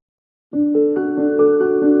As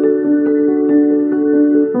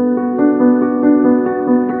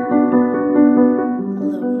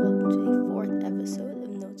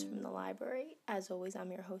always,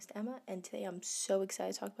 I'm your host, Emma, and today I'm so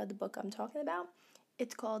excited to talk about the book I'm talking about.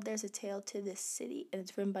 It's called There's a Tale to This City, and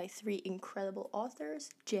it's written by three incredible authors,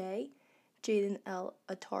 Jaden L.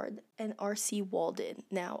 Attard, and R.C. Walden.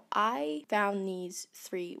 Now, I found these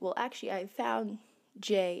three, I found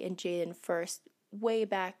Jay and Jaden first way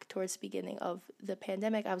back towards the beginning of the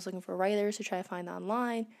pandemic. I was looking for writers to try to find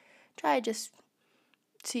online, try to just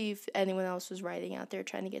see if anyone else was writing out there,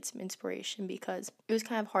 trying to get some inspiration, because it was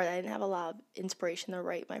kind of hard. I didn't have a lot of inspiration to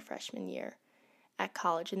write my freshman year at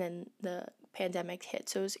college, and then the pandemic hit,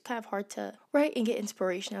 so it was kind of hard to write and get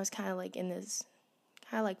inspiration. I was kind of like in this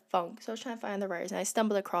kind of like funk, so I was trying to find the writers, and I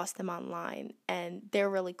stumbled across them online, and they're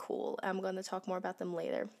really cool. I'm going to talk more about them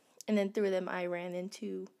later. And then through them I ran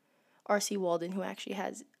into R.C. Walden, who actually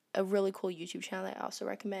has a really cool YouTube channel that I also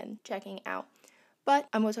recommend checking out. But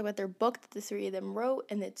I'm going to talk about their book that the three of them wrote,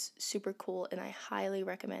 and it's super cool, and I highly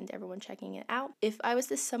recommend everyone checking it out. If I was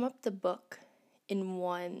to sum up the book in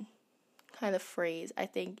one kind of phrase, I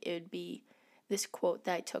think it would be this quote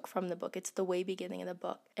that I took from the book. It's the way beginning of the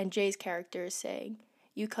book, and Jay's character is saying,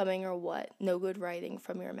 "You coming or what? No good writing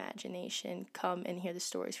from your imagination. Come and hear the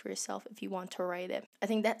stories for yourself if you want to write it." I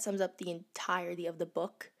think that sums up the entirety of the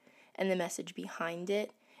book and the message behind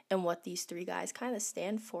it and what these three guys kind of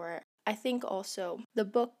stand for. I think also the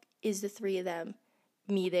book is the three of them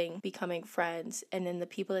meeting, becoming friends, and then the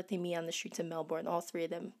people that they meet on the streets of Melbourne. All three of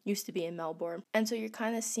them used to be in Melbourne. And so you're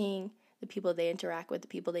kind of seeing the people they interact with, the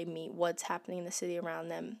people they meet, what's happening in the city around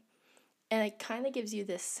them. And it kind of gives you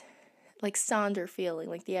this like Sonder feeling,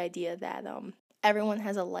 like the idea that everyone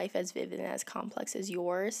has a life as vivid and as complex as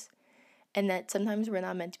yours, and that sometimes we're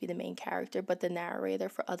not meant to be the main character, but the narrator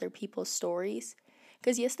for other people's stories.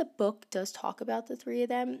 Because yes, the book does talk about the three of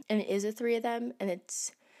them, and it is the three of them, and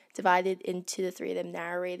it's divided into the three of them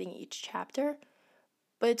narrating each chapter.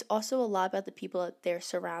 But it's also a lot about the people that they're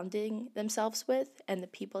surrounding themselves with and the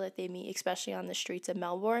people that they meet, especially on the streets of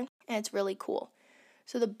Melbourne. And it's really cool.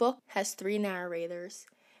 So the book has three narrators,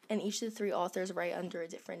 and each of the three authors write under a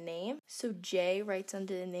different name. So Jay writes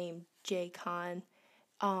under the name Jay Khan,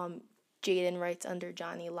 Jaden writes under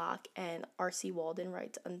Johnny Locke, and R.C. Walden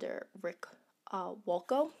writes under Rick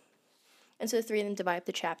Walco. And so the three of them divide up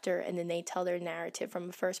the chapter, and then they tell their narrative from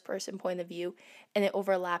a first-person point of view, and it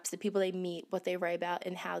overlaps the people they meet, what they write about,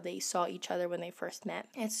 and how they saw each other when they first met.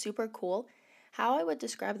 And it's super cool. How I would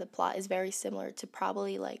describe the plot is very similar to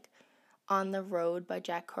probably like On the Road by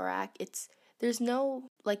Jack Kerouac. There's no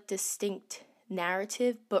like distinct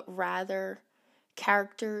narrative, but rather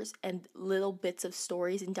characters and little bits of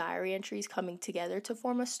stories and diary entries coming together to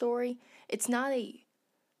form a story. It's not a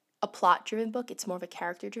plot-driven book, it's more of a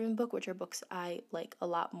character-driven book, which are books I like a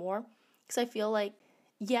lot more. Because I feel like,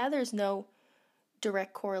 yeah, there's no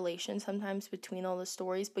direct correlation sometimes between all the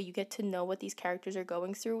stories, but you get to know what these characters are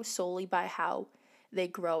going through solely by how they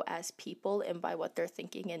grow as people and by what they're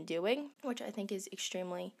thinking and doing, which I think is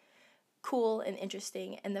extremely cool and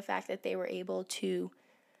interesting. And the fact that they were able to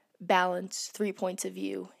balance 3 points of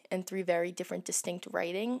view and 3 very different distinct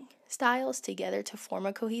writing styles together to form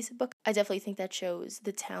a cohesive book, I definitely think that shows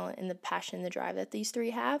the talent and the passion and the drive that these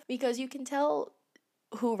three have, because you can tell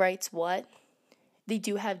who writes what. They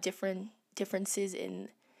do have differences in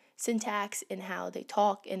syntax, in how they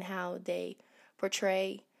talk, and how they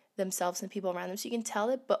portray themselves and people around them, so you can tell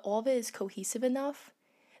it, but all of it is cohesive enough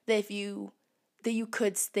that you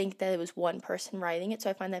could think that it was one person writing it. So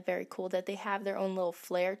I find that very cool that they have their own little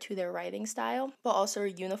flair to their writing style, but also are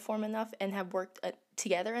uniform enough and have worked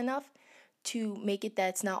together enough to make it that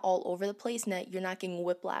it's not all over the place and that you're not getting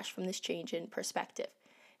whiplash from this change in perspective.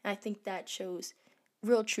 And I think that shows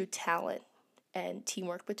real true talent and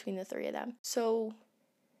teamwork between the three of them. So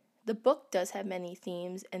the book does have many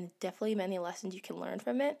themes and definitely many lessons you can learn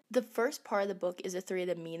from it. The first part of the book is the three of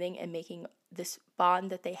them meeting and making this bond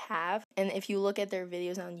that they have. And if you look at their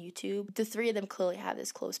videos on YouTube, the three of them clearly have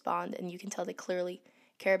this close bond, and you can tell they clearly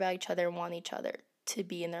care about each other and want each other to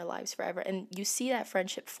be in their lives forever. And you see that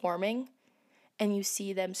friendship forming, and you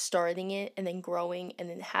see them starting it and then growing and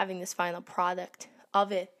then having this final product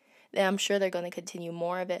of it. And I'm sure they're going to continue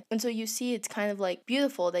more of it. And so you see it's kind of like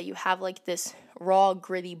beautiful that you have like this raw,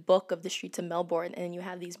 gritty book of the streets of Melbourne, and you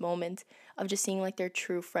have these moments of just seeing like their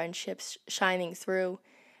true friendships shining through.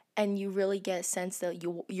 And you really get a sense that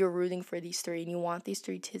you're rooting for these three and you want these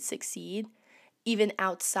three to succeed, even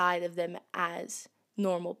outside of them as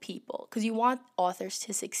normal people. Because you want authors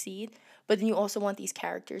to succeed, but then you also want these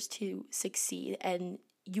characters to succeed, and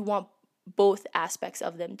you want both aspects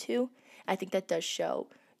of them too. I think that does show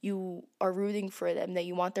you are rooting for them, that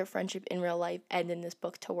you want their friendship in real life and in this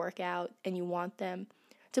book to work out, and you want them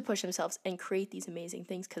to push themselves and create these amazing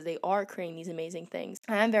things, because they are creating these amazing things.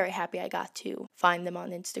 And I'm very happy I got to find them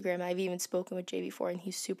on Instagram. I've even spoken with Jay before, and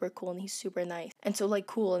he's super cool and he's super nice. And so like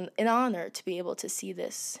cool and an honor to be able to see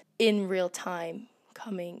this in real time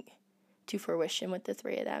coming to fruition with the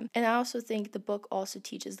three of them. And I also think the book also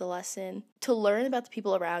teaches the lesson to learn about the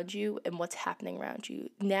people around you and what's happening around you.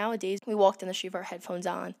 Nowadays, we walk down the street with our headphones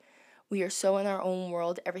on. We are so in our own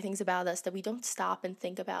world, everything's about us, that we don't stop and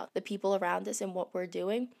think about the people around us and what we're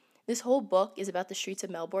doing. This whole book is about the streets of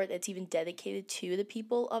Melbourne. It's even dedicated to the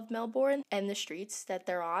people of Melbourne and the streets that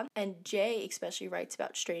they're on. And Jay especially writes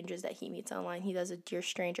about strangers that he meets online. He does a Dear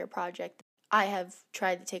Stranger project. I have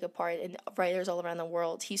tried to take apart, and writers all around the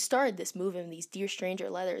world. He started this movement, these Dear Stranger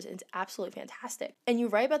letters, and it's absolutely fantastic. And you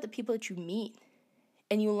write about the people that you meet,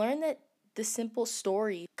 and you learn that the simple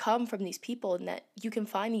story come from these people, and that you can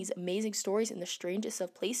find these amazing stories in the strangest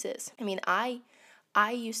of places. I mean, I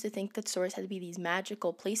used to think that stories had to be these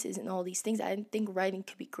magical places and all these things. I didn't think writing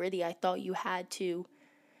could be gritty. I thought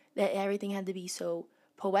that everything had to be so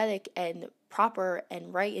poetic and proper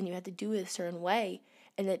and right, and you had to do it a certain way,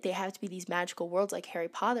 and that they have to be these magical worlds like Harry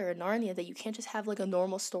Potter and Narnia, that you can't just have like a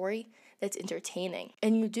normal story that's entertaining.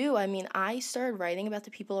 And you do. I mean, I started writing about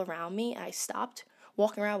the people around me. I stopped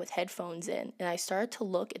walking around with headphones in, and I started to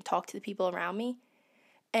look and talk to the people around me,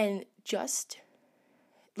 and just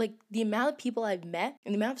like the amount of people I've met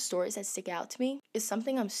and the amount of stories that stick out to me is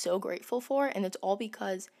something I'm so grateful for. And it's all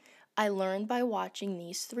because I learned by watching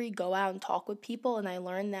these three go out and talk with people, and I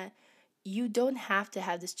learned that you don't have to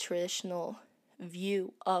have this traditional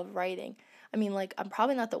view of writing. I mean, like, I'm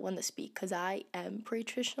probably not the one to speak because I am pretty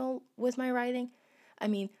traditional with my writing. I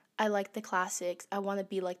mean, I like the classics. I want to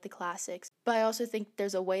be like the classics. But I also think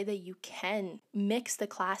there's a way that you can mix the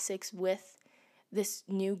classics with this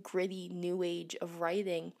new gritty new age of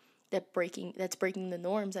writing that's breaking the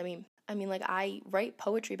norms. I mean, like, I write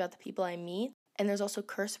poetry about the people I meet, and there's also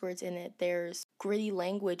curse words in it. There's gritty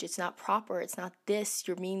language. It's not proper. It's not this.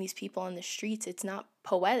 You're meeting these people on the streets. It's not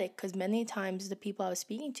poetic, because many times the people I was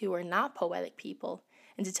speaking to are not poetic people.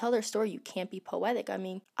 And to tell their story, you can't be poetic. I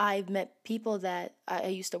mean, I've met people that I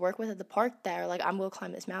used to work with at the park that are like, I'm going to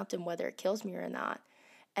climb this mountain whether it kills me or not.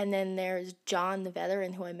 And then there's John, the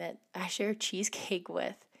veteran, who I shared cheesecake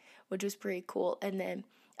with, which was pretty cool. And then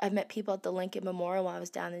I've met people at the Lincoln Memorial while I was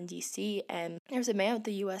down in D.C., and there was a man with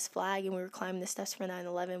the U.S. flag, and we were climbing the steps for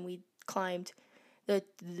 9/11. We climbed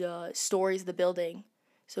the stories of the building.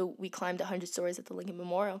 So we climbed 100 stories at the Lincoln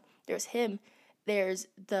Memorial. There's him. There's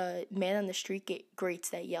the man on the street greats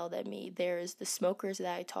that yelled at me. There's the smokers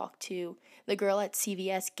that I talked to. The girl at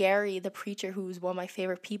CVS, Gary, the preacher, who's one of my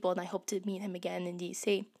favorite people, and I hope to meet him again in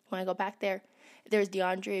D.C. when I go back there. There's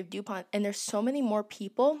DeAndre of DuPont, and there's so many more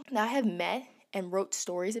people that I have met and wrote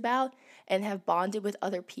stories about and have bonded with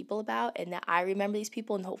other people about, and that I remember these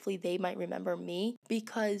people, and hopefully they might remember me,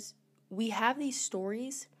 because we have these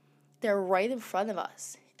stories, they're right in front of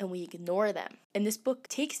us, and we ignore them. And this book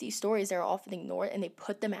takes these stories that are often ignored, and they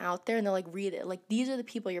put them out there, and they're like, read it. Like, these are the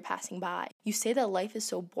people you're passing by. You say that life is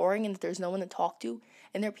so boring and that there's no one to talk to,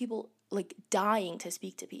 and there are people like dying to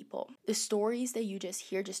speak to people. The stories that you just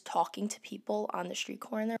hear just talking to people on the street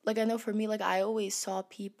corner. Like, I know for me, like, I always saw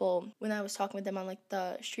people when I was talking with them on like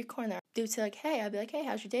the street corner, they would say like, hey, I'd be like, hey,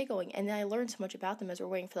 how's your day going? And then I learned so much about them as we're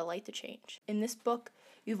waiting for the light to change. In this book,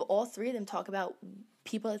 you have all three of them talk about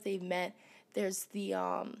people that they've met. There's the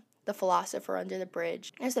philosopher under the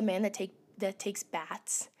bridge. There's the man that takes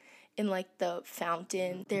baths in like the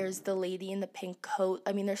fountain. There's the lady in the pink coat.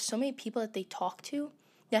 I mean, there's so many people that they talk to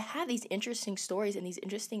that have these interesting stories and these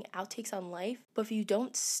interesting outtakes on life. But if you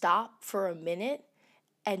don't stop for a minute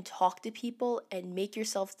and talk to people and make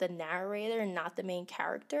yourself the narrator and not the main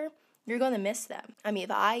character, you're going to miss them. I mean,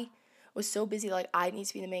 if I was so busy, like, I need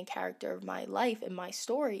to be the main character of my life and my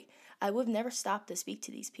story, I would have never stopped to speak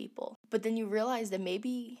to these people. But then you realize that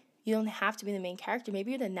maybe you don't have to be the main character.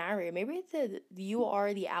 Maybe you're the narrator. Maybe you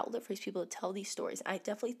are the outlet for these people to tell these stories. I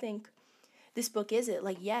definitely think this book is it.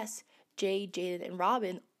 Like, yes, Jay, Jaden, and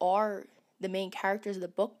Robin are the main characters of the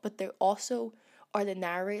book, but they also are the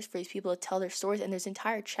narrators for these people to tell their stories. And there's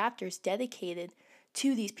entire chapters dedicated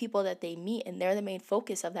to these people that they meet, and they're the main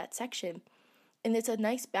focus of that section. And it's a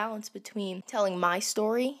nice balance between telling my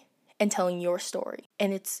story and telling your story.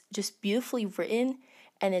 And it's just beautifully written,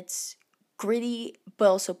 and it's gritty but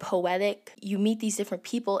also poetic. You meet these different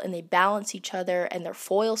people and they balance each other and they're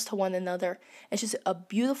foils to one another. It's just a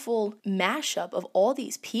beautiful mashup of all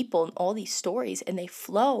these people and all these stories, and they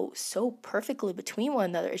flow so perfectly between one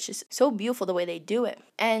another. It's just so beautiful the way they do it.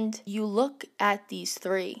 And you look at these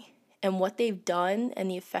three and what they've done and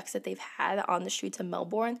the effects that they've had on the streets of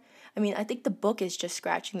Melbourne. I mean, I think the book is just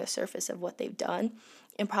scratching the surface of what they've done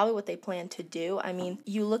and probably what they plan to do. I mean,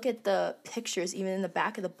 you look at the pictures, even in the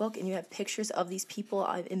back of the book, and you have pictures of these people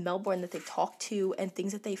in Melbourne that they talked to and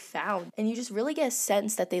things that they found. And you just really get a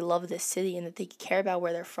sense that they love this city and that they care about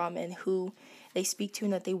where they're from and who they speak to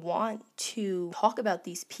and that they want to talk about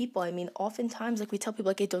these people. I mean, oftentimes, like, we tell people,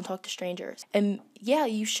 like, hey, don't talk to strangers. And yeah,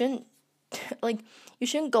 you shouldn't, like, you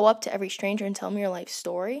shouldn't go up to every stranger and tell them your life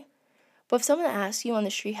story. But if someone asks you on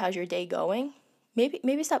the street, how's your day going?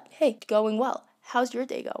 Maybe stop, hey, going well. How's your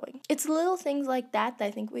day going? It's little things like that I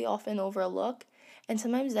think we often overlook. And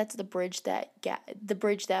sometimes that's the bridge that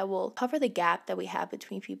will cover the gap that we have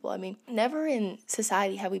between people. I mean, never in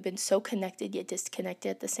society have we been so connected yet disconnected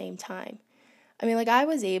at the same time. I mean, like, I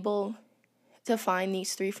was able to find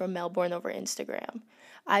these 3 from Melbourne over Instagram.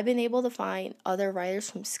 I've been able to find other writers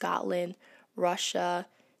from Scotland, Russia,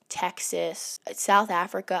 Texas, South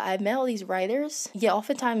Africa. I've met all these writers. Yeah,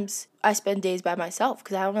 oftentimes I spend days by myself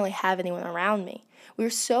because I don't really have anyone around me. We're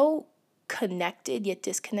so connected yet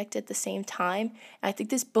disconnected at the same time. And I think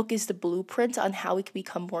this book is the blueprint on how we can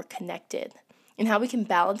become more connected and how we can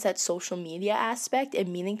balance that social media aspect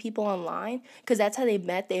and meeting people online, because that's how they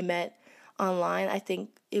met. They met online. I think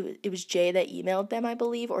it was Jay that emailed them, I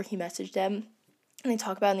believe, or he messaged them, and they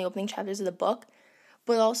talk about in the opening chapters of the book.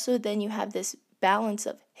 But also then you have this balance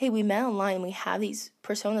of, hey, we met online and we have these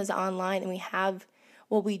personas online and we have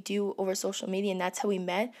what we do over social media, and that's how we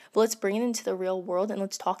met. But let's bring it into the real world and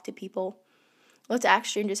let's talk to people. Let's ask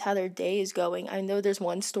strangers how their day is going. I know there's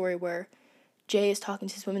one story where Jay is talking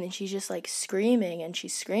to this woman and she's just like screaming and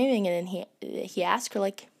she's screaming, and then he asked her,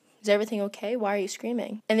 like, is everything okay? Why are you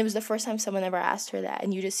screaming? And it was the first time someone ever asked her that.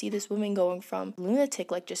 And you just see this woman going from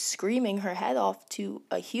lunatic, like just screaming her head off, to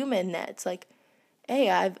a human that's like, hey,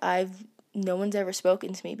 I've no one's ever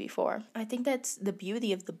spoken to me before. I think that's the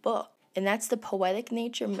beauty of the book. And that's the poetic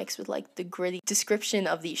nature mixed with like the gritty description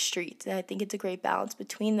of these streets. And I think it's a great balance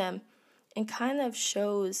between them and kind of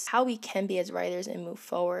shows how we can be as writers and move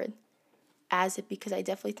forward as it, because I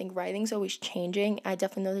definitely think writing's always changing. I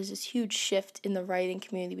definitely know there's this huge shift in the writing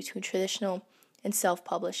community between traditional and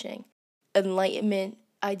self-publishing. Enlightenment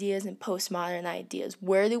ideas and postmodern ideas.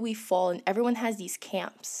 Where do we fall? And everyone has these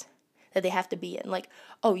camps that they have to be in. Like,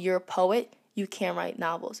 oh, you're a poet, you can't write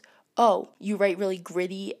novels. Oh, you write really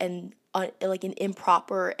gritty and like an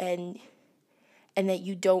improper and that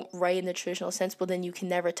you don't write in the traditional sense, but then you can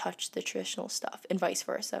never touch the traditional stuff, and vice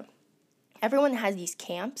versa. Everyone has these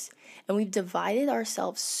camps, and we've divided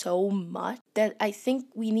ourselves so much that I think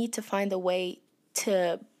we need to find a way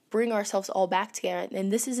to bring ourselves all back together.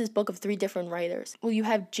 And this is his book of 3 different writers. Well, you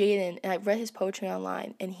have Jaden, and I've read his poetry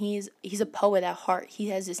online, and he's a poet at heart. He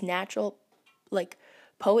has this natural, like,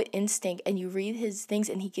 poet instinct, and you read his things,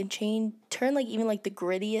 and he can turn like even like the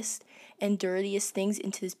grittiest and dirtiest things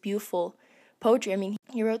into this beautiful poetry. I mean,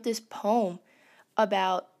 he wrote this poem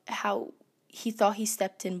about how he thought he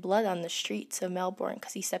stepped in blood on the streets of Melbourne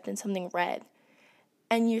because he stepped in something red.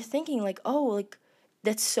 And you're thinking like, oh, like,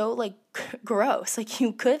 that's so like gross. Like,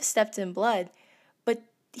 you could have stepped in blood, but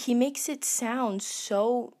he makes it sound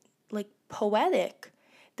so like poetic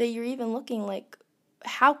that you're even looking like,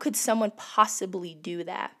 how could someone possibly do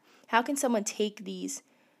that? How can someone take these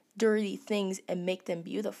dirty things and make them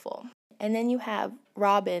beautiful? And then you have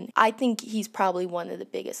Robin. I think he's probably one of the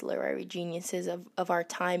biggest literary geniuses of our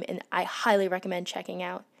time, and I highly recommend checking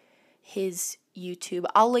out his YouTube.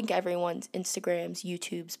 I'll link everyone's Instagrams,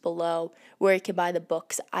 YouTubes below where you can buy the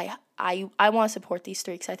books. I want to support these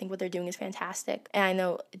 3 because I think what they're doing is fantastic. And I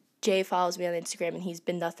know Jay follows me on Instagram, and he's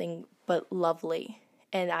been nothing but lovely.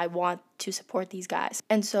 And I want to support these guys.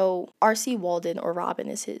 And so R.C. Walden, or Robin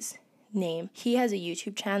is his name, he has a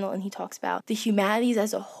YouTube channel, and he talks about the humanities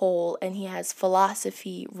as a whole, and he has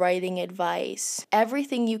philosophy, writing advice,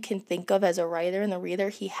 everything you can think of as a writer and a reader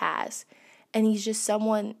he has. And he's just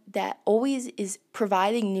someone that always is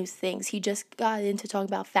providing new things. He just got into talking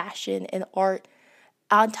about fashion and art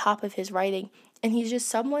on top of his writing. And he's just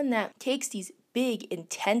someone that takes these big,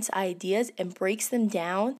 intense ideas and breaks them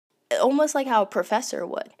down almost like how a professor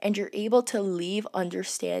would. And you're able to leave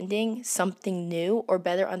understanding something new, or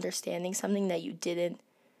better understanding something that you didn't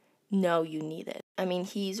know you needed. I mean,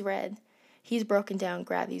 he's broken down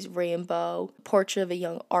Gravity's Rainbow, Portrait of a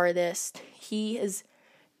Young Artist. He's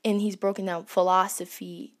broken down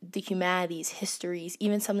philosophy, the humanities, histories,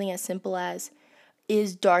 even something as simple as,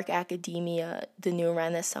 is dark academia the new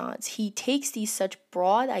Renaissance? He takes these such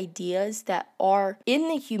broad ideas that are in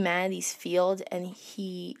the humanities field, and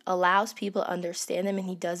he allows people to understand them, and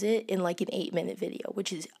he does it in like an 8-minute video,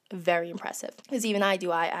 which is very impressive. Because even I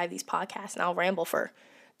have these podcasts, and I'll ramble for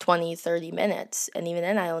 20, 30 minutes. And even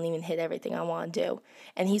then, I don't even hit everything I want to do.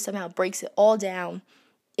 And he somehow breaks it all down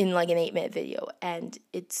in like an 8-minute video. And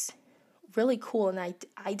it's really cool. And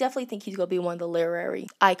I definitely think he's going to be one of the literary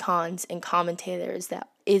icons and commentators that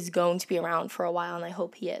is going to be around for a while. And I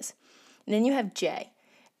hope he is. And then you have Jay.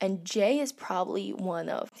 And Jay is probably one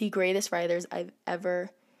of the greatest writers I've ever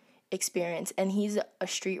experienced. And he's a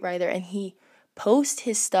street writer, and he posts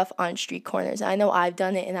his stuff on street corners. I know I've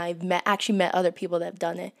done it, and I've actually met other people that have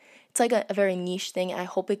done it. It's like a very niche thing. I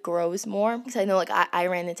hope it grows more, because I know like I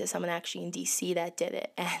ran into someone actually in DC that did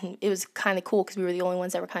it, and it was kind of cool because we were the only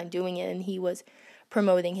ones that were kind of doing it, and he was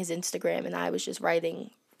promoting his Instagram, and I was just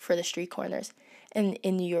writing for the street corners. And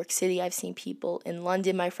in New York City, I've seen people. In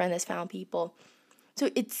London, my friend has found people. So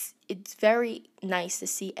it's very nice to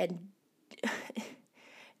see. And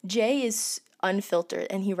Jay is unfiltered,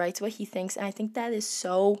 and he writes what he thinks, and I think that is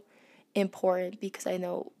so important, because I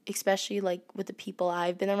know, especially like with the people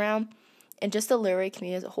I've been around and just the literary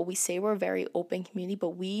community as a whole, we say we're a very open community, but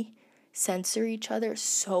we censor each other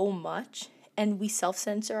so much, and we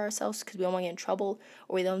self-censor ourselves because we don't want to get in trouble,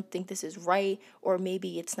 or we don't think this is right, or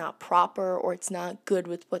maybe it's not proper, or it's not good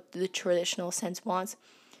with what the traditional sense wants.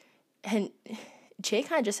 And Jay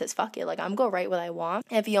kind of just says, fuck it, like, I'm going to write what I want,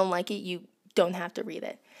 and if you don't like it, you don't have to read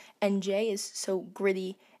it. And Jay is so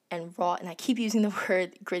gritty and raw, and I keep using the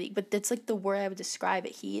word gritty, but that's like the word I would describe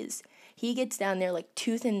it. He gets down there like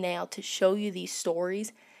tooth and nail to show you these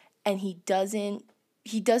stories, and he doesn't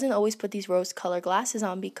always put these rose-colored glasses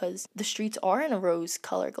on, because the streets are in a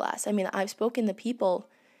rose-colored glass. I mean, I've spoken to people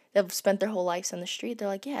that have spent their whole lives on the street. They're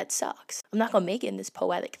like, yeah, it sucks. I'm not going to make it in this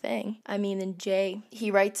poetic thing. I mean, in Jay,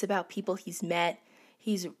 he writes about people he's met.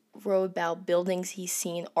 He's wrote about buildings he's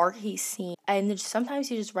seen, art he's seen. And sometimes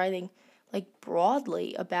he's just writing like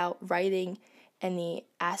broadly about writing and the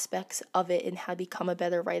aspects of it and how to become a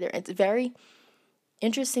better writer. It's very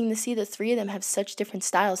interesting to see the three of them have such different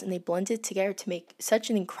styles, and they blended together to make such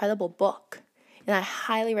an incredible book. And I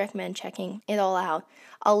highly recommend checking it all out.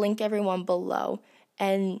 I'll link everyone below.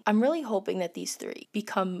 And I'm really hoping that these three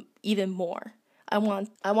become even more. I want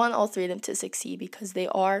all three of them to succeed, because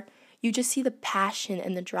you just see the passion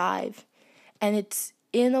and the drive. And it's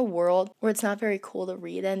in a world where it's not very cool to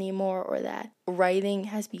read anymore, or that writing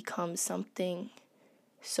has become something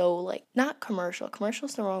so like, not commercial.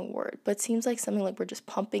 Commercial's the wrong word, but it seems like something like we're just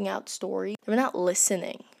pumping out stories. We're not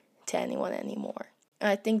listening to anyone anymore. And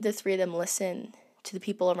I think the three of them listen to the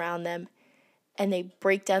people around them, and they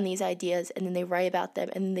break down these ideas, and then they write about them,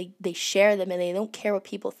 and they share them, and they don't care what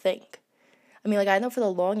people think. I mean, like, I know for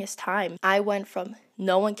the longest time, I went from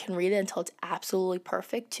no one can read it until it's absolutely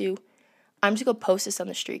perfect to I'm just going to post this on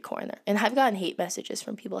the street corner. And I've gotten hate messages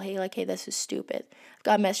from people, hey, this is stupid. I've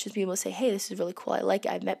got messages from people who say, hey, this is really cool. I like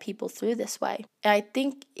it. I've met people through this way. And I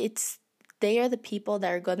think they are the people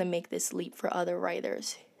that are going to make this leap for other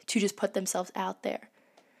writers to just put themselves out there.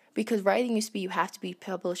 Because writing used to be you have to be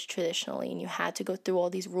published traditionally, and you had to go through all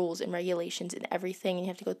these rules and regulations and everything, and you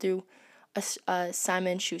have to go through a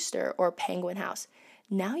Simon & Schuster or a Penguin House.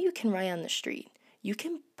 Now you can write on the street. You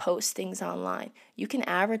can post things online. You can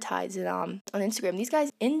advertise it on Instagram. These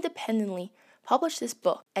guys independently published this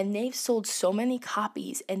book, and they've sold so many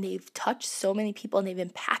copies, and they've touched so many people, and they've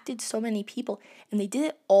impacted so many people, and they did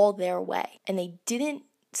it all their way. And they didn't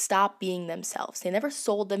stop being themselves. They never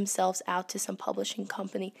sold themselves out to some publishing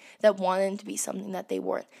company that wanted them to be something that they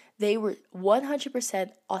weren't. They were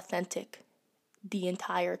 100% authentic the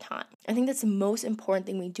entire time. I think that's the most important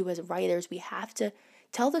thing we do as writers. We have to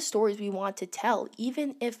tell the stories we want to tell,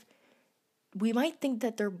 even if we might think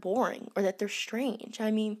that they're boring or that they're strange.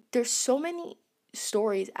 I mean, there's so many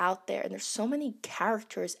stories out there, and there's so many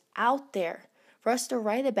characters out there for us to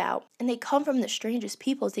write about, and they come from the strangest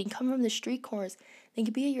people. They can come from the street corners. They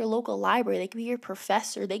can be at your local library. They can be your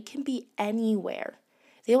professor. They can be anywhere.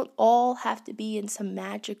 They don't all have to be in some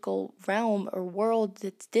magical realm or world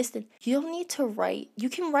that's distant. You don't need to write. You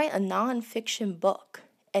can write a nonfiction book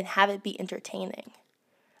and have it be entertaining.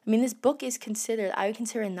 I mean, this book is I would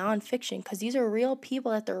consider it nonfiction, because these are real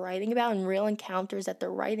people that they're writing about and real encounters that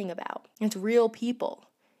they're writing about. It's real people.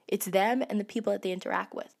 It's them and the people that they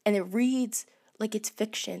interact with. And it reads like it's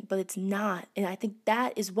fiction, but it's not. And I think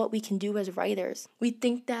that is what we can do as writers. We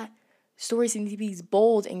think that stories need to be these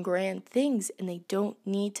bold and grand things, and they don't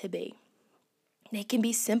need to be. They can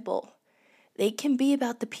be simple. They can be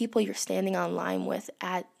about the people you're standing online with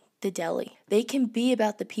at the deli. They can be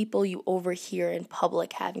about the people you overhear in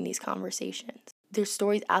public having these conversations. There's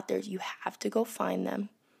stories out there. You have to go find them.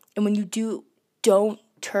 And when you do, don't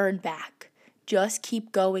turn back. Just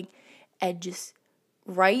keep going and just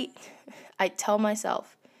write. I tell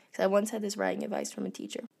myself, because I once had this writing advice from a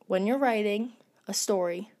teacher, when you're writing, a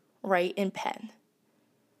story, write in pen.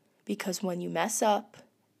 Because when you mess up,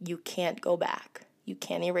 you can't go back. You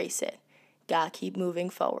can't erase it. Gotta keep moving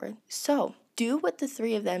forward. So, do what the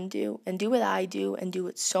three of them do, and do what I do, and do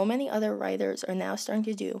what so many other writers are now starting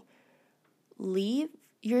to do. Leave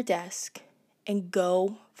your desk and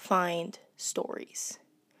go find stories.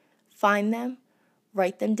 Find them,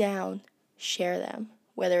 write them down, share them.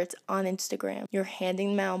 Whether it's on Instagram, you're handing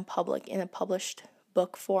them out in public in a published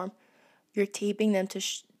book form, you're taping them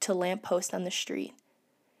to lampposts on the street.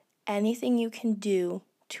 Anything you can do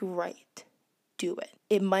to write, do it.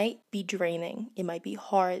 It might be draining, it might be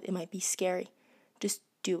hard, it might be scary. Just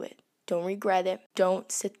do it. Don't regret it.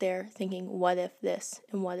 Don't sit there thinking, what if this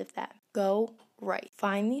and what if that. Go write.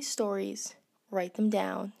 Find these stories, write them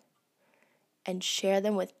down, and share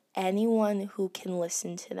them with anyone who can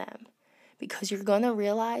listen to them. Because you're going to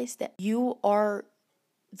realize that you are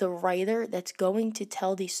the writer that's going to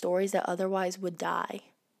tell these stories that otherwise would die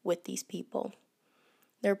with these people.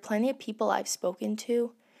 There are plenty of people I've spoken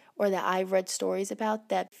to or that I've read stories about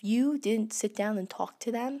that if you didn't sit down and talk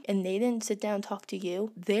to them and they didn't sit down and talk to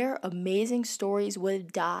you, their amazing stories would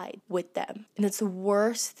have died with them. And it's the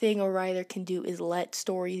worst thing a writer can do is let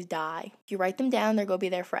stories die. If you write them down, they're going to be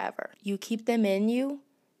there forever. You keep them in you,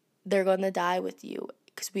 they're going to die with you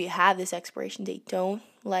because we have this expiration date. Don't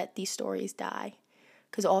let these stories die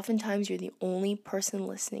because oftentimes you're the only person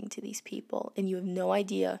listening to these people and you have no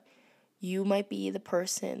idea. You might be the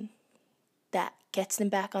person that gets them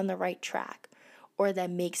back on the right track or that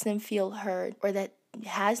makes them feel heard or that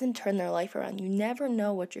has them turn their life around. You never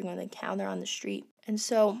know what you're going to encounter on the street. And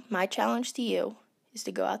so my challenge to you is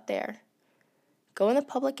to go out there, go in a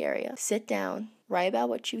public area, sit down, write about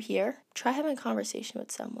what you hear, try having a conversation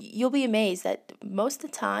with someone. You'll be amazed that most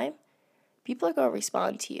of the time, people are going to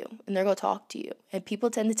respond to you and they're going to talk to you. And people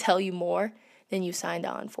tend to tell you more than you signed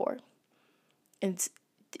on for. And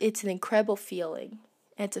it's an incredible feeling.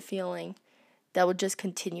 And it's a feeling that will just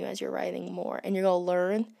continue as you're writing more. And you're going to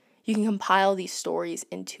learn. You can compile these stories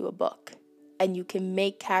into a book. And you can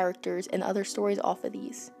make characters and other stories off of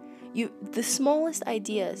these. The smallest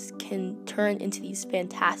ideas can turn into these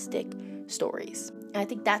fantastic stories. And I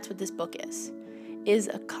think that's what this book is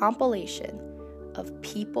a compilation of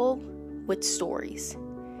people with stories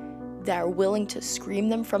that are willing to scream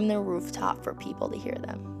them from their rooftop for people to hear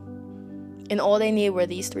them. And all they needed were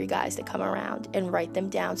these three guys to come around and write them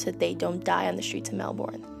down so that they don't die on the streets of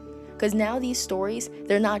Melbourne. Because now these stories,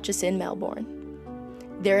 they're not just in Melbourne.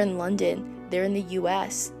 They're in London, they're in the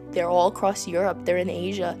US, they're all across Europe, they're in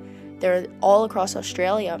Asia, they're all across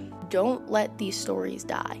Australia. Don't let these stories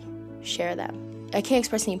die. Share them. I can't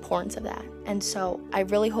express the importance of that. And so I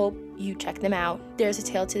really hope you check them out. There's a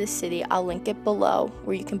Tale to the City. I'll link it below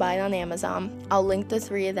where you can buy it on Amazon. I'll link the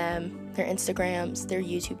three of them, their Instagrams, their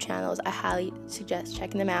YouTube channels. I highly suggest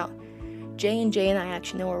checking them out. Jay and I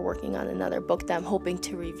actually know we're working on another book that I'm hoping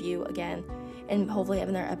to review again and hopefully have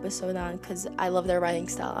another episode on because I love their writing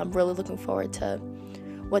style. I'm really looking forward to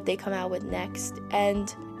what they come out with next.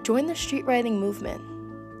 And join the street writing movement.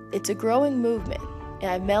 It's a growing movement, and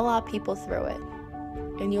I've met a lot of people through it.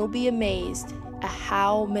 And you'll be amazed at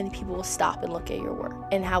how many people will stop and look at your work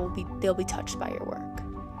and how they'll be touched by your work.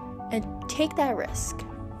 And take that risk.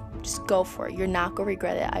 Just go for it. You're not going to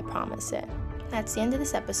regret it. I promise it. That's the end of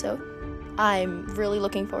this episode. I'm really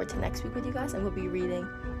looking forward to next week with you guys. I'm going to be reading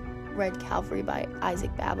Red Cavalry by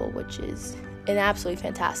Isaac Babel, which is an absolutely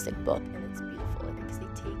fantastic book. And it's beautiful because they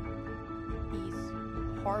take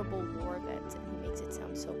these horrible war events and he makes it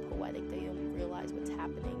sound so poetic that you don't realize what's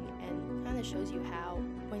happening, and kind of shows you how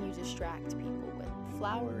when you distract people with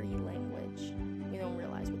flowery language, we don't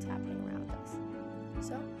realize what's happening around us.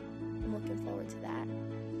 So I'm looking forward to that.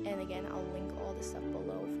 And again, I'll link all the stuff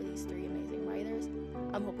below for these three amazing writers.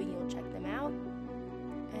 I'm hoping you'll check them out,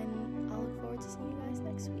 and I'll look forward to seeing you guys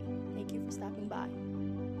next week. Thank you for stopping by.